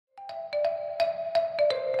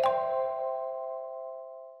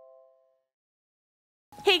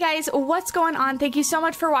guys, what's going on? Thank you so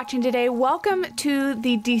much for watching today. Welcome to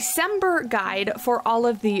the December guide for all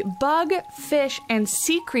of the bug, fish, and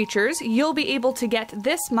sea creatures you'll be able to get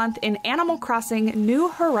this month in Animal Crossing New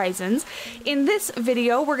Horizons. In this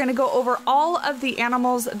video, we're going to go over all of the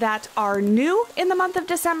animals that are new in the month of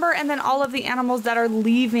December and then all of the animals that are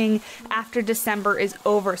leaving after December is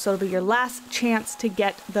over. So it'll be your last chance to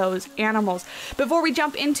get those animals. Before we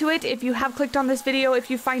jump into it, if you have clicked on this video, if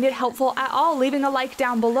you find it helpful at all, leaving a like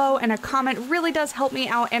down below and a comment really does help me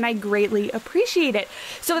out and I greatly appreciate it.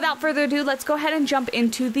 So without further ado, let's go ahead and jump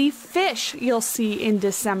into the fish you'll see in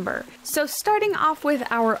December. So starting off with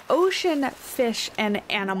our ocean fish and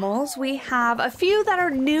animals, we have a few that are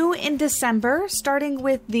new in December, starting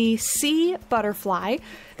with the sea butterfly.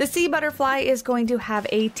 The sea butterfly is going to have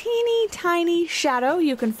a teeny tiny shadow.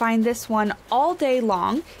 You can find this one all day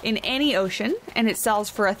long in any ocean and it sells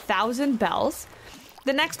for 1,000 bells.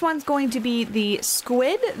 The next one's going to be the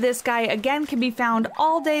squid. This guy again can be found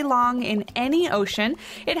all day long in any ocean.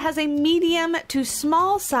 It has a medium to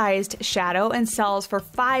small sized shadow and sells for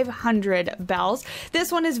 500 bells.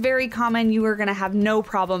 This one is very common. You are going to have no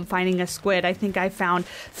problem finding a squid. I think I found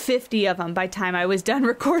 50 of them by the time I was done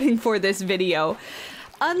recording for this video.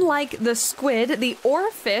 Unlike the squid, the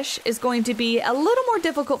oarfish is going to be a little more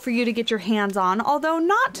difficult for you to get your hands on, although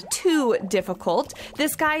not too difficult.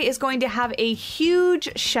 This guy is going to have a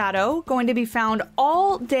huge shadow, going to be found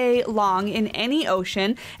all day long in any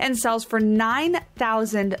ocean, and sells for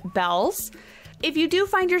 9,000 bells. If you do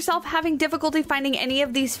find yourself having difficulty finding any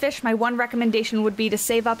of these fish, my one recommendation would be to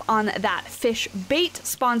save up on that fish bait,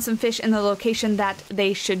 spawn some fish in the location that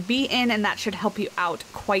they should be in, and that should help you out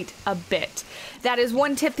quite a bit. That is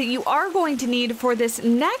one tip that you are going to need for this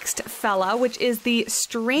next fella, which is the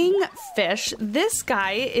string fish. This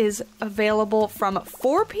guy is available from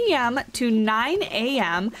 4 p.m. to 9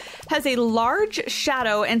 a.m., has a large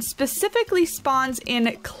shadow, and specifically spawns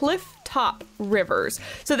in cliff top rivers.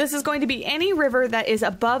 So this is going to be any river that is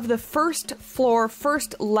above the first floor,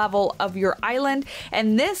 first level of your island,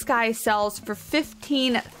 and this guy sells for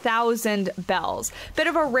 15,000 bells. Bit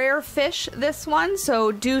of a rare fish, this one,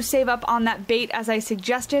 so do save up on that bait as I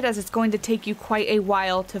suggested, as it's going to take you quite a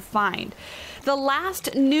while to find. The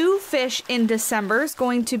last new fish in December is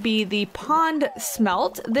going to be the pond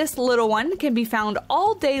smelt. This little one can be found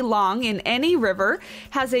all day long in any river,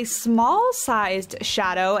 has a small sized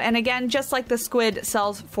shadow, and again, just like the squid,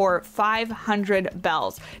 sells for 500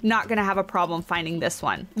 bells. Not going to have a problem finding this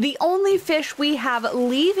one. The only fish we have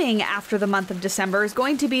leaving after the month of December is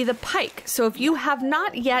going to be the pike. So if you have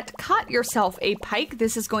not yet caught yourself a pike,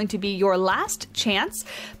 this is going to be your last chance.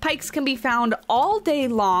 Pikes can be found all day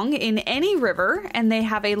long in any river, and they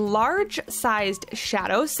have a large sized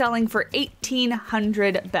shadow, selling for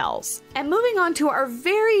 1,800 bells. And moving on to our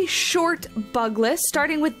very short bug list,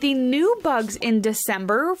 starting with the new bugs in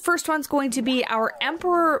December. First one's going to be our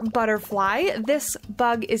emperor butterfly. This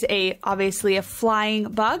bug is obviously a flying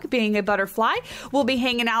bug. Being a butterfly, will be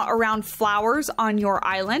hanging out around flowers on your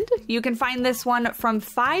island. You can find this one from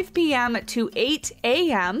 5 p.m. to 8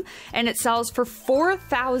 a.m. and it sells for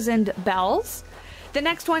 4,000 bells. The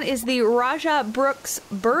next one is the Raja Brooks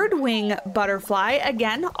birdwing butterfly.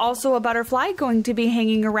 Again, also a butterfly, going to be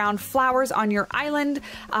hanging around flowers on your island.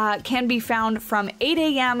 Can be found from 8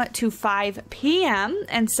 a.m. to 5 p.m.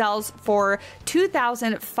 and sells for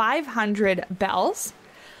 2,500 bells.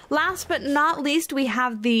 Last but not least, we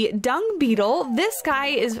have the dung beetle. This guy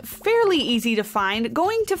is fairly easy to find.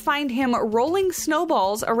 Going to find him rolling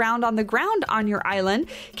snowballs around on the ground on your island.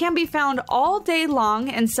 Can be found all day long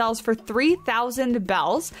and sells for 3,000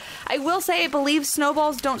 bells. I will say I believe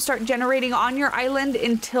snowballs don't start generating on your island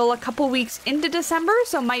until a couple weeks into December,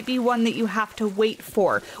 so might be one that you have to wait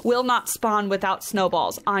for. Will not spawn without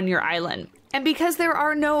snowballs on your island. And because there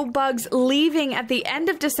are no bugs leaving at the end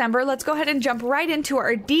of December, let's go ahead and jump right into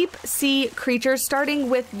our deep sea creatures, starting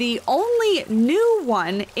with the only new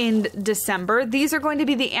one in December. These are going to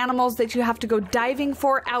be the animals that you have to go diving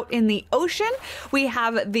for out in the ocean. We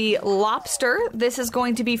have the lobster. This is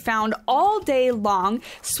going to be found all day long,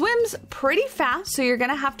 swims pretty fast, so you're going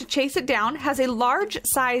to have to chase it down, has a large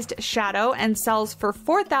sized shadow and sells for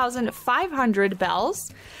 4,500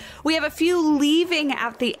 bells. We have a few leaving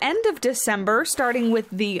at the end of December, starting with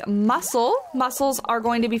the mussel. Mussels are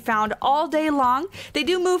going to be found all day long. They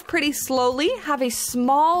do move pretty slowly, have a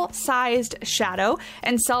small sized shadow,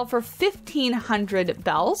 and sell for 1,500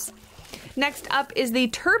 bells. Next up is the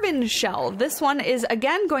turban shell. This one is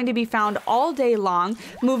again going to be found all day long,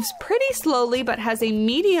 moves pretty slowly but has a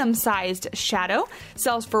medium-sized shadow,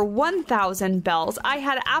 sells for 1,000 bells. I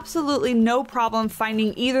had absolutely no problem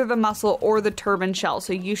finding either the mussel or the turban shell,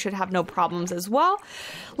 so you should have no problems as well.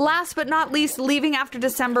 Last but not least, leaving after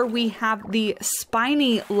December, we have the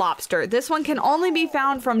spiny lobster. This one can only be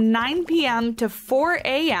found from 9 p.m. to 4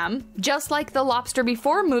 a.m. Just like the lobster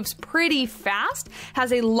before, moves pretty fast,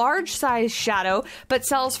 has a large size shadow, but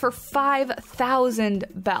sells for 5,000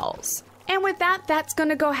 bells. And with that, that's going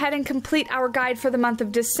to go ahead and complete our guide for the month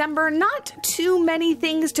of December. Not too many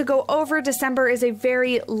things to go over. December is a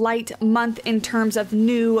very light month in terms of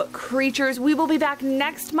new creatures. We will be back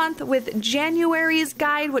next month with January's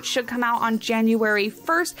guide, which should come out on January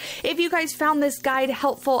 1st. If you guys found this guide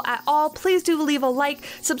helpful at all, please do leave a like,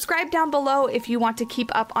 subscribe down below if you want to keep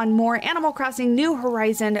up on more Animal Crossing New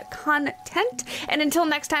Horizon content. And until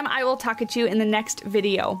next time, I will talk at you in the next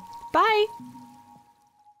video. Bye!